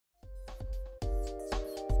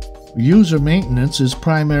User maintenance is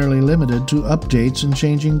primarily limited to updates and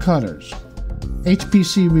changing cutters.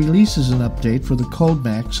 HPC releases an update for the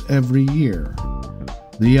CodeMax every year.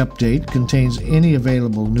 The update contains any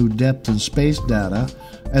available new depth and space data,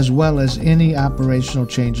 as well as any operational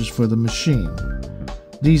changes for the machine.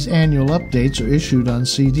 These annual updates are issued on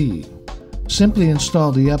CD. Simply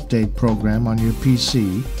install the update program on your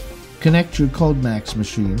PC, connect your CodeMax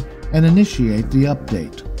machine, and initiate the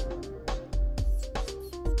update.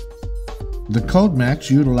 The CodeMax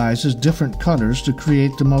utilizes different cutters to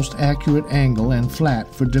create the most accurate angle and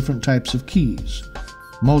flat for different types of keys.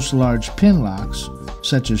 Most large pin locks,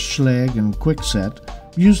 such as Schlage and Quickset,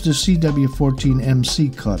 use the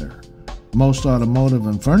CW14MC cutter. Most automotive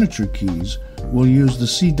and furniture keys will use the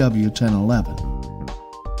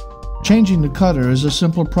CW1011. Changing the cutter is a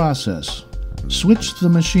simple process. Switch the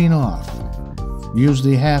machine off. Use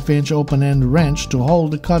the 1/2-inch open-end wrench to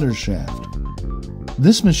hold the cutter shaft.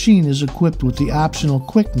 This machine is equipped with the optional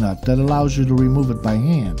quick nut that allows you to remove it by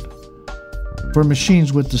hand. For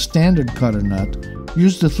machines with the standard cutter nut,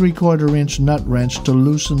 use the 3/4-inch nut wrench to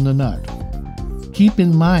loosen the nut. Keep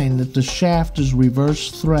in mind that the shaft is reverse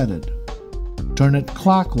threaded. Turn it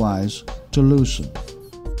clockwise to loosen.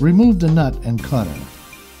 Remove the nut and cutter.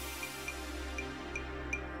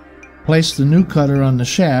 Place the new cutter on the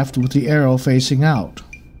shaft with the arrow facing out.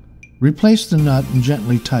 Replace the nut and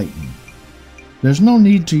gently tighten. There's no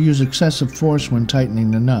need to use excessive force when tightening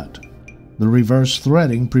the nut. The reverse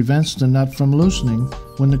threading prevents the nut from loosening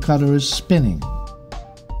when the cutter is spinning.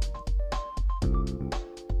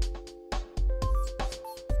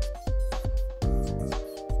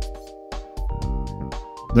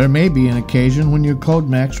 There may be an occasion when your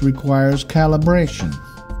CodeMax requires calibration.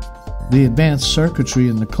 The advanced circuitry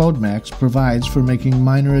in the CodeMax provides for making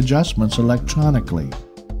minor adjustments electronically.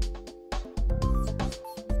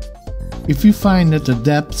 If you find that the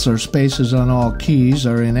depths or spaces on all keys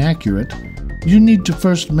are inaccurate, you need to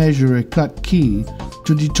first measure a cut key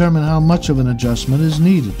to determine how much of an adjustment is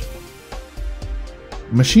needed.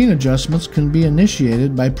 Machine adjustments can be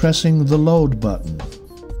initiated by pressing the load button.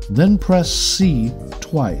 Then press C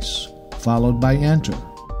twice, followed by Enter.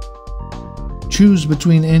 Choose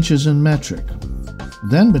between inches and metric,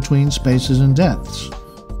 then between spaces and depths.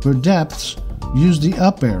 For depths, use the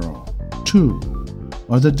up arrow, 2,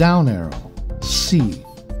 or the down arrow, C,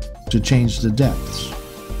 to change the depths.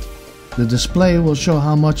 The display will show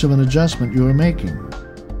how much of an adjustment you are making.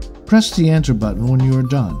 Press the Enter button when you are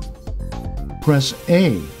done. Press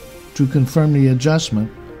A to confirm the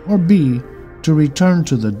adjustment, or B to return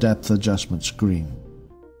to the depth adjustment screen.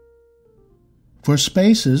 For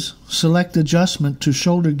spaces, select Adjustment to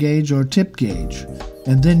Shoulder Gauge or Tip Gauge,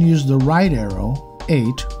 and then use the right arrow,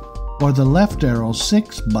 8, or the left arrow,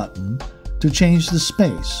 6 button to change the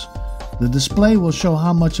space. The display will show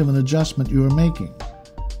how much of an adjustment you are making.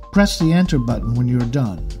 Press the Enter button when you are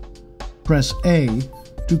done. Press A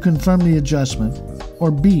to confirm the adjustment, or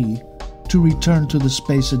B to return to the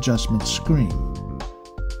space adjustment screen.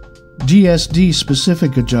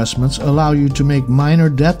 DSD-specific adjustments allow you to make minor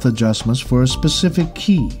depth adjustments for a specific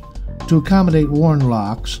key to accommodate worn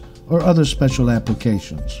locks or other special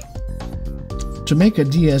applications. To make a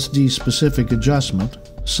DSD-specific adjustment,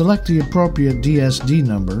 select the appropriate DSD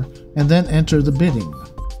number and then enter the bidding.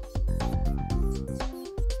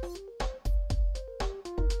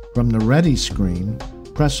 From the Ready screen,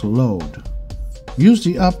 press Load. Use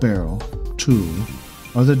the up arrow, 2,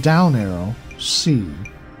 or the down arrow, C,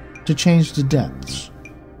 to change the depths.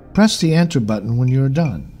 Press the Enter button when you are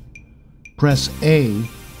done. Press A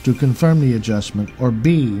to confirm the adjustment, or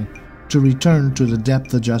B to return to the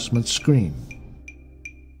depth adjustment screen.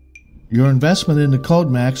 Your investment in the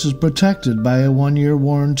CodeMax is protected by a 1-year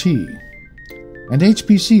warranty, and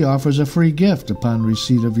HPC offers a free gift upon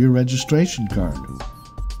receipt of your registration card.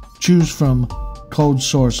 Choose from Code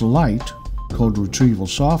Source Lite, code retrieval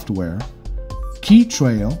software, Key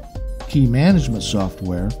Trail, key management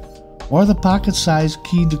software, or the pocket-sized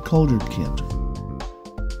key decoder kit.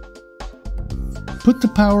 Put the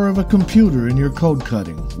power of a computer in your code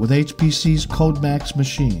cutting with HPC's CodeMax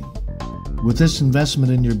machine. With this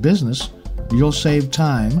investment in your business, you'll save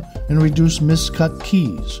time and reduce miscut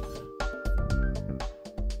keys,